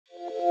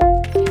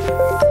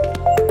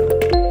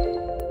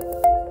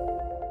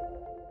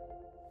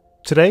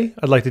Today,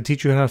 I'd like to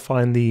teach you how to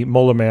find the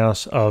molar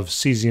mass of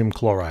cesium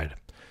chloride.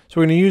 So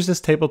we're going to use this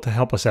table to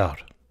help us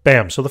out.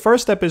 Bam! So the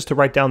first step is to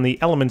write down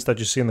the elements that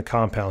you see in the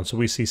compound. So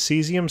we see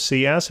cesium,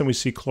 Cs, and we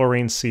see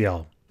chlorine,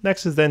 Cl.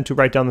 Next is then to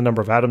write down the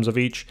number of atoms of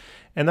each,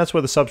 and that's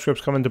where the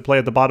subscripts come into play.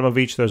 At the bottom of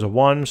each, there's a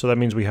 1, so that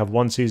means we have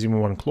 1 cesium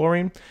and 1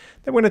 chlorine.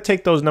 Then we're going to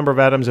take those number of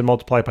atoms and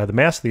multiply it by the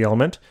mass of the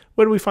element.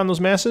 Where do we find those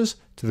masses?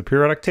 To the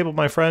periodic table,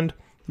 my friend.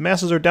 The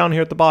masses are down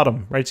here at the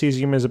bottom, right?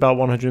 Cesium is about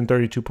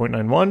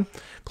 132.91,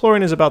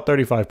 chlorine is about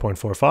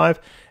 35.45,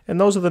 and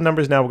those are the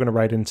numbers now we're going to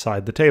write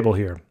inside the table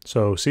here.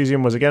 So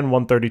cesium was again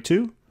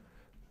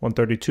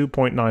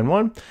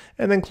 132.91,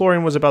 and then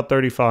chlorine was about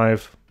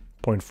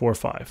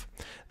 35.45.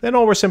 Then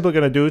all we're simply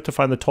going to do to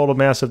find the total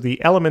mass of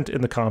the element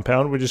in the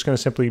compound, we're just going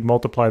to simply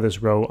multiply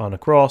this row on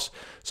across.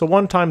 So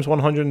 1 times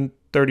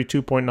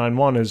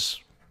 132.91 is,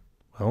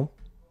 well,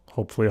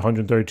 hopefully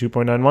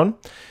 132.91.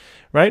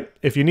 Right?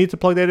 If you need to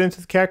plug that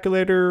into the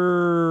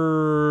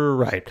calculator,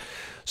 right.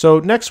 So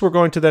next we're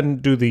going to then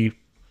do the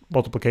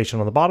multiplication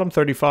on the bottom,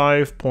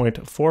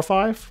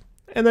 35.45,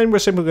 and then we're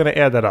simply going to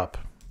add that up.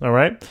 All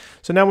right?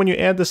 So now when you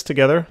add this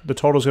together, the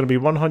total is going to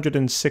be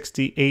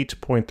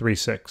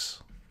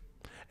 168.36.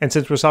 And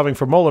since we're solving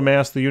for molar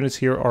mass, the units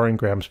here are in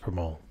grams per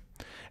mole.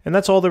 And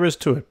that's all there is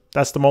to it.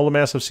 That's the molar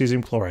mass of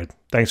cesium chloride.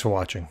 Thanks for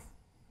watching.